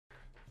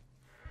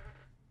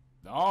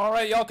All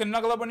right, y'all can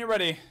knuckle up when you're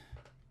ready.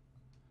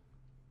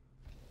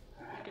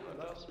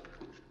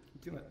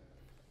 Do it.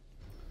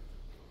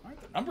 All right,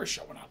 the number's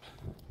showing up.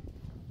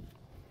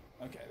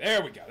 Okay,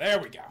 there we go. There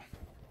we go.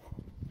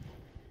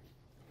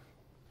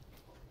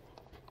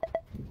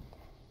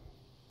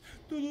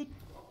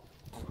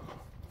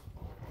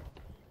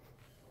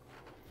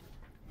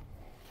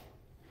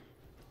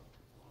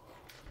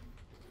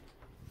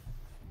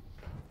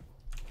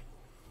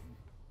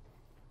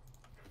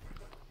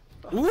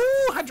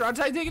 Ooh,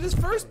 hydroxyde taking his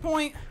first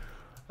point.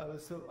 I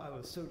was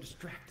so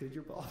distracted.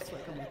 Your ball's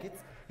like, I'm like,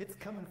 it's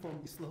coming for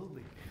me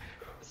slowly.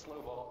 A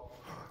slow ball.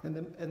 And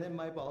then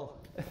my ball,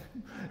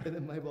 and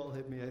then my ball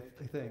hit me.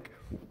 I think.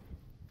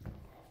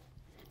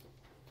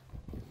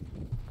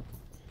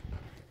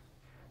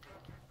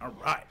 All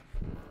right.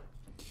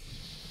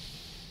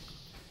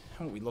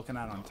 What are we looking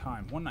at on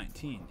time?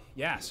 1:19.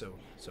 Yeah, so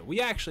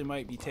we actually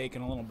might be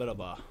taking a little bit of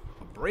a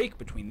break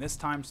between this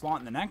time slot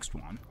and the next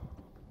one.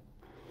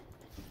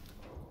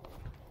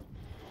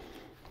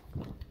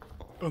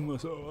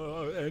 Unless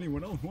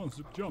anyone else wants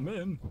to jump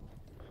in.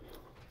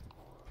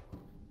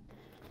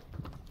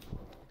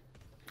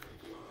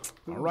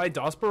 All right,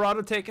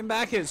 D0Sperado taking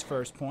back his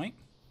first point.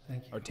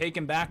 Thank you. Or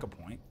taking back a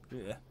point.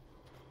 Yeah.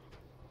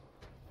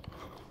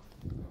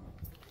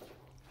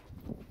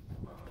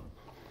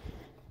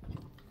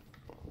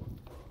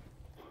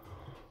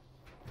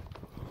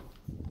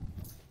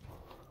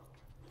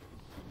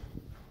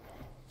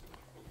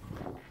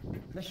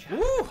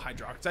 Ooh,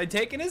 hydroxyde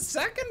taking his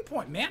second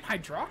point. Man,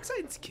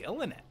 hydroxide's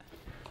killing it.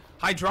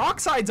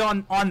 Hydroxide's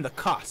on the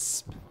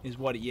cusp, is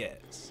what he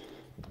is.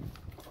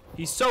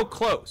 He's so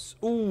close.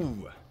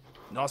 Ooh,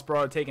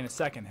 D0Sperado taking a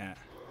second hit.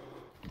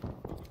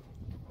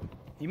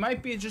 He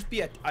might just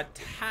be a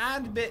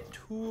tad bit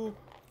too,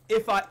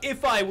 if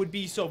I would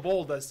be so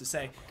bold as to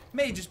say,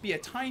 may just be a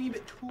tiny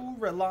bit too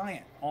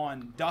reliant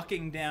on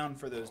ducking down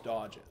for those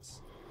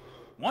dodges.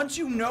 Once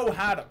you know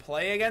how to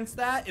play against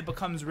that, it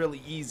becomes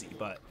really easy,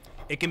 but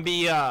it can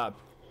be, I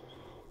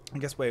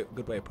guess a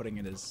good way of putting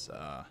it is,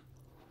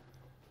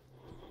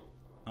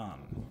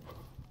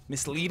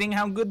 misleading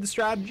how good the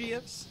strategy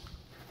is,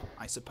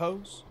 I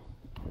suppose.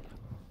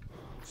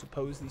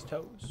 Suppose these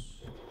toes.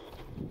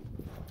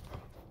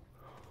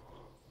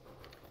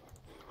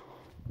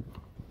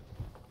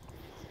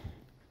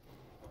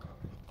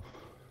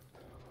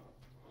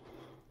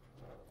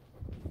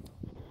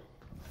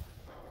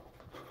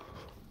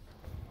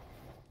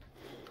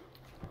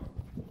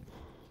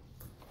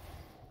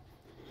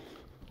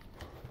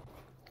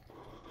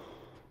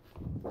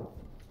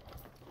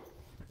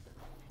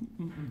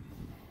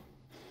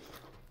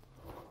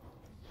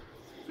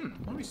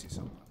 Let me see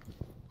something.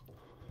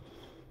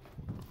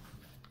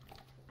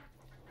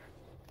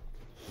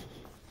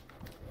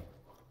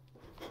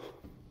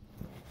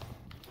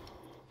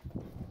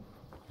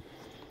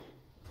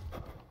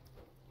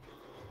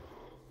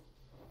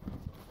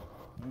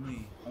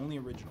 Only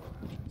original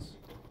matches.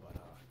 But,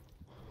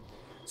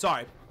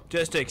 sorry,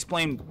 just to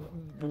explain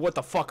what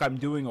the fuck I'm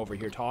doing over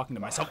here talking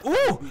to myself.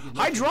 Ooh,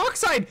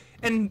 hydroxyde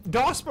and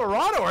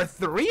D0Sperado are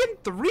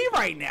 3-3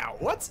 right now.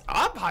 What's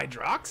up,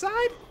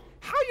 hydroxyde?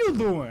 How you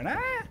doing,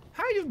 eh?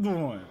 How you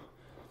doing?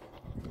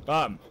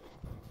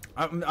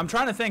 I'm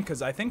trying to think,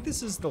 because I think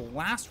this is the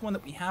last one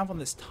that we have on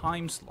this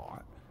time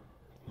slot.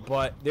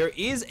 But there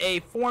is a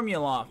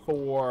formula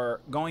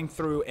for going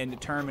through and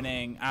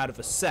determining out of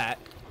a set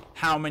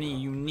how many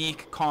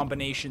unique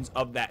combinations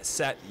of that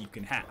set you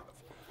can have.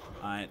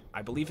 I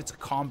believe it's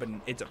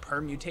a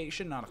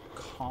permutation, not a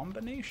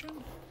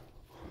combination.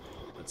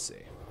 Let's see.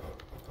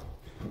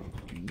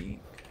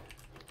 Unique.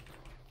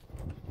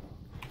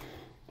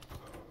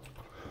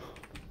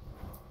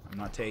 I'm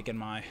not taking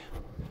my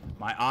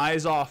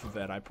eyes off of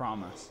it, I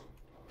promise.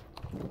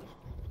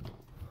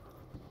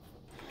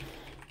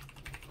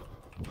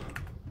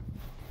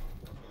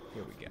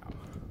 Here we go.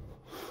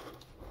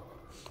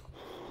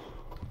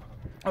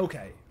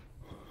 Okay.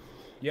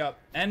 Yep.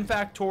 N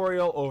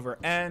factorial over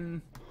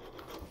N.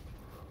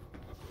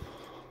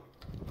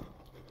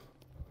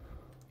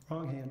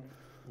 Wrong hand.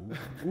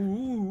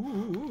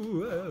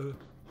 Ooh.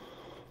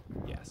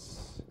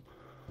 Yes.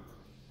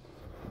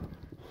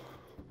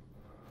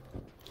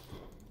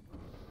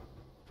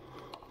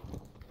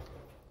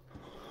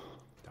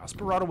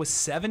 D0Sperado with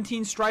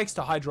 17 strikes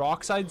to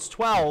hydroxide's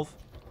 12.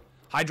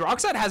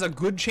 Hydroxyde has a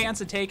good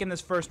chance of taking this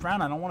first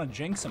round. I don't want to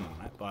jinx him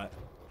on it, but...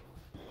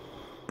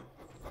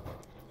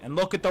 And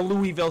look at the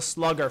Louisville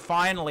Slugger,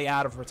 finally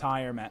out of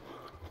retirement.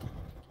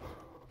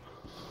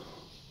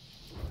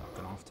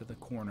 Ducking off to the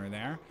corner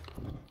there.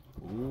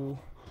 Ooh.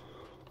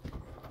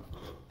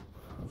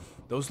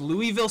 Those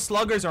Louisville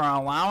Sluggers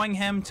are allowing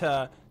him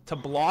to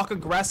block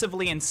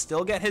aggressively and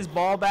still get his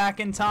ball back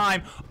in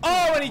time.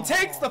 Oh, and he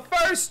takes the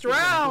first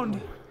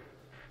round!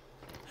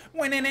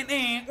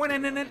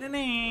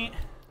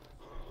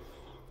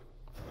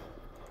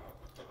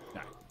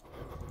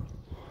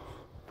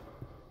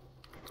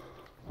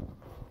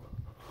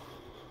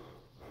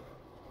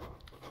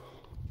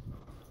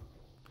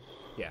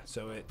 Yeah,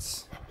 so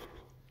it's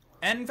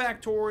N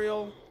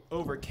factorial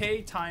over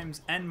k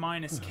times n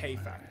minus k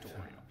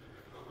factorial,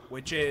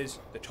 which is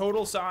the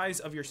total size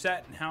of your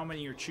set and how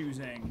many you're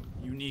choosing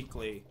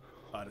uniquely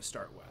to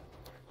start with.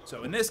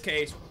 So in this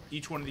case,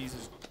 each one of these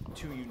is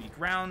 2 unique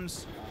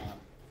rounds.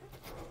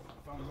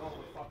 Phone's all the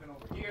way fucking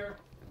over here.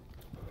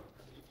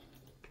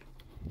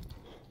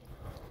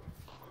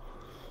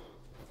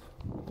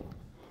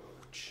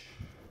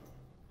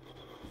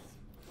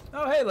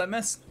 Oh, hey,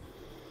 Litmus.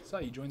 Saw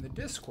you joined the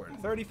Discord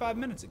 35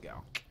 minutes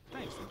ago.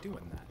 Thanks for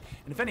doing that.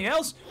 And if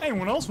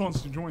anyone else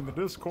wants to join the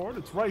Discord,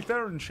 it's right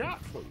there in chat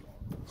for you.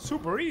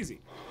 Super easy.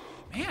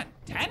 Man,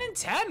 10 and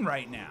 10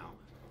 right now.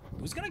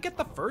 Who's gonna get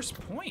the first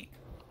point?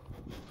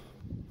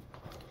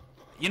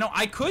 You know,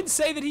 I could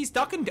say that he's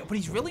ducking, but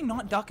he's really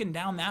not ducking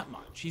down that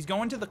much. He's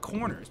going to the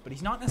corners, but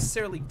he's not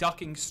necessarily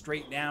ducking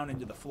straight down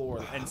into the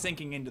floor and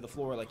sinking into the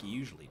floor like he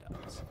usually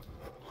does.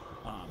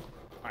 All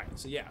right,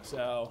 so yeah,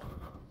 so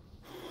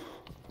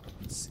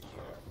let's see here.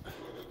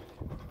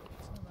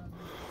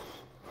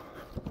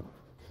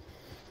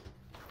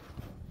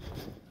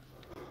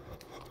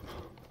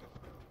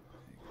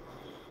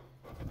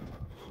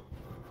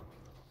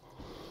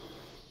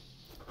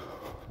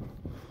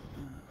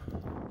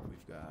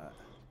 We've got,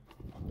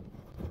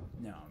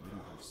 no, we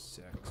don't have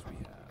 6. We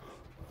have,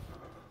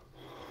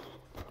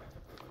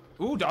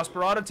 ooh,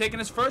 D0Sperado taking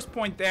his first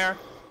point there.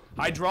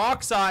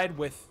 Hydroxyde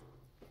with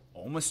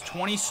almost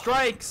 20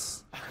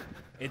 strikes.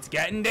 It's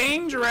getting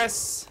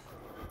dangerous.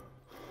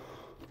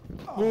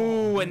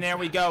 Ooh, and there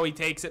we go. He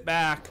takes it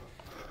back.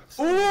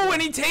 Ooh,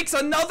 and he takes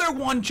another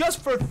one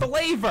just for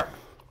flavor.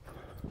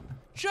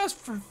 Just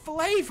for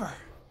flavor.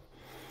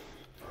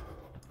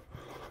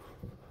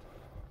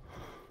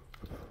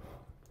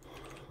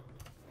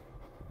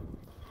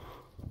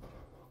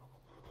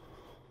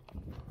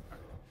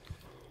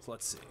 So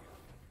let's see.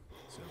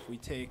 So if we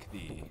take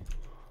the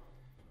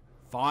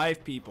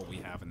 5 people we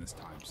have in this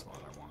time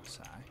slot, I want to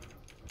say.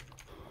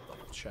 I'll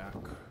double check.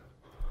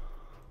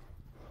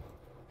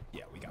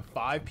 Yeah, we got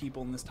 5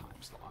 people in this time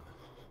slot.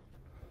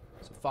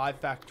 So 5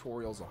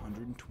 factorial is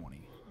 120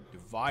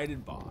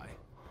 divided by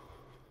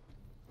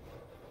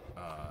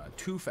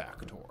 2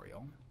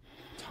 factorial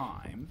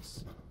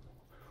times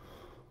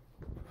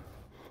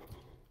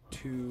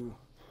 2.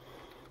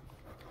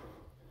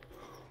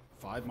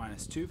 5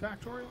 minus 2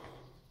 factorial?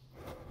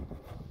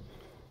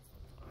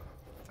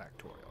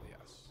 Factorial,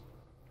 yes.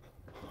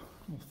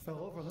 Almost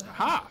fell over that.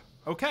 Aha!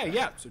 Okay,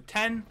 yeah, so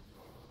 10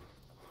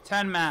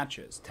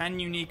 matches. 10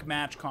 unique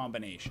match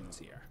combinations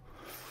here.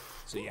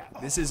 So yeah,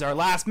 this is our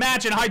last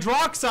match, and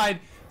Hydroxyde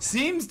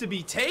seems to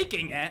be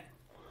taking it.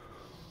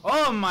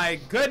 Oh my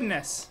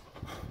goodness.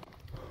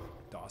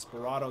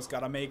 D0Sperado's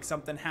got to make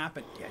something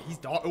happen. Yeah, he's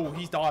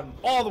dodging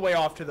all the way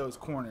off to those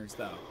corners,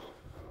 though.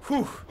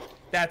 Whew,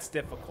 that's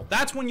difficult.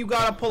 That's when you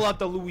got to pull out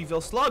the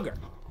Louisville Slugger.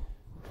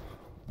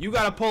 You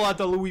got to pull out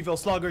the Louisville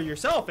Slugger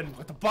yourself and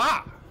with the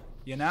bah,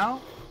 you know?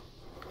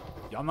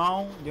 You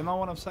know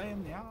what I'm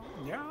saying? Yeah.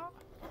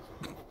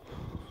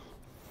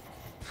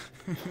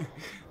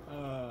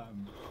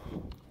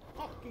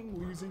 Fucking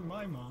losing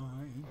my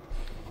mind.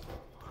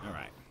 All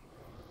right.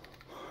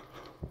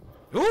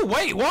 Ooh,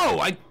 wait, whoa!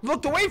 I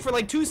looked away for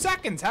like 2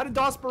 seconds. How did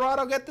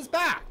D0Sperado get this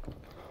back?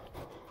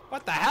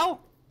 What the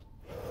hell?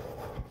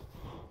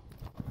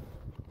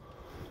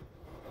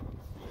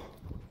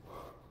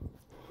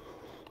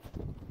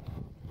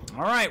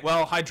 All right,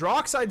 well,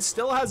 Hydroxyde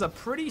still has a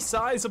pretty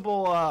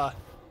sizable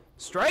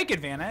strike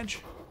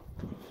advantage.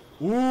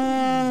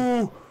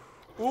 Ooh!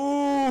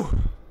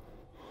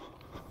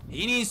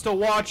 He needs to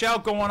watch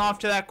out going off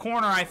to that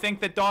corner. I think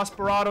that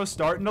D0Sperado's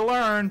starting to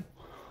learn.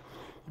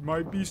 He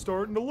might be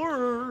starting to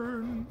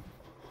learn.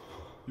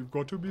 You've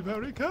got to be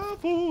very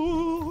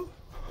careful.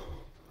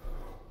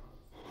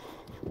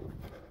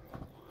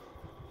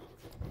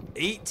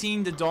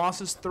 18 to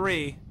DOS's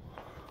 3.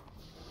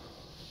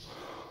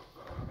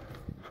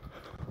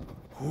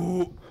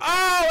 Ooh.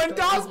 Oh, and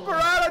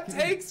D0Sperado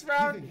takes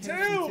round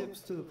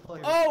 2.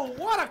 Oh,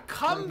 what a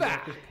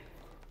comeback.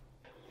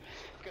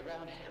 Good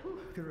round.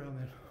 Good round,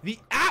 man. The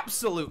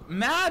absolute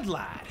mad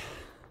lad.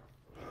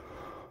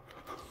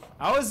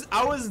 I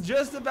was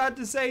just about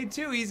to say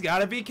too, he's got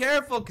to be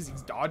careful because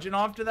he's dodging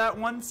off to that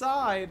one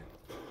side.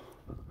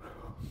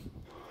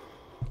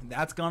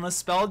 That's gonna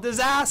spell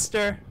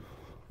disaster.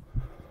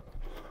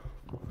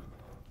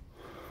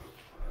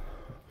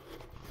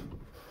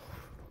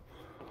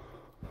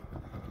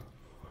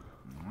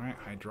 All right,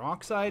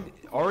 Hydroxyde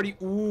already.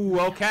 Ooh,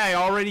 okay,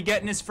 already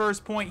getting his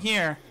first point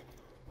here.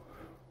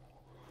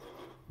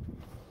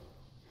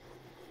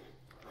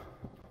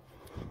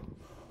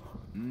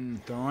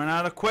 Throwing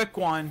out a quick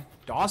one.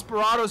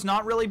 D0Sperado's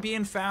not really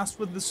being fast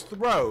with his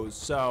throws,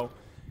 so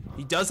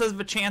he does have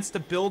a chance to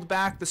build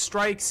back the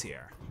strikes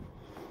here.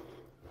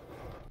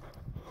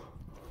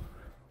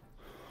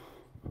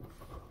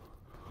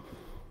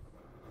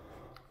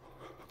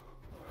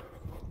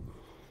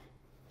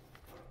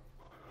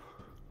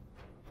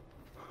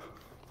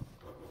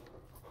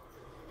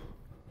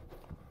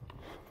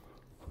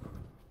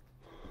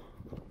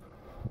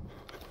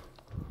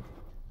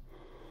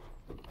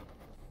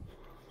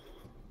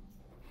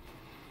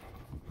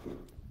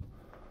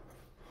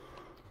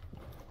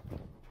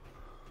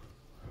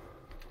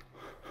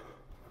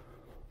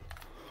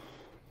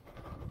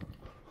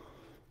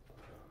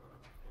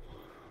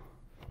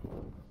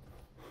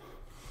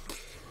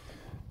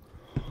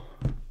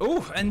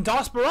 Ooh, and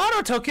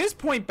D0Sperado took his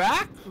point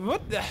back.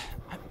 What the?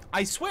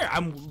 I swear,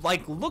 I'm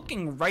like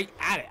looking right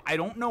at it. I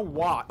don't know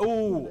why.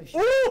 Ooh,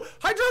 ooh,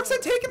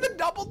 hydroxyde taking the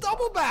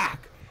double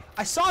back.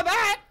 I saw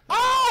that.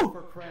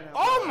 Oh,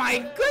 oh my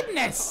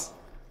goodness.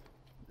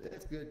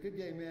 That's good. Good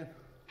game, man.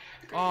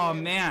 Oh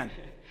man,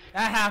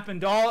 that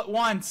happened all at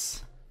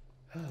once.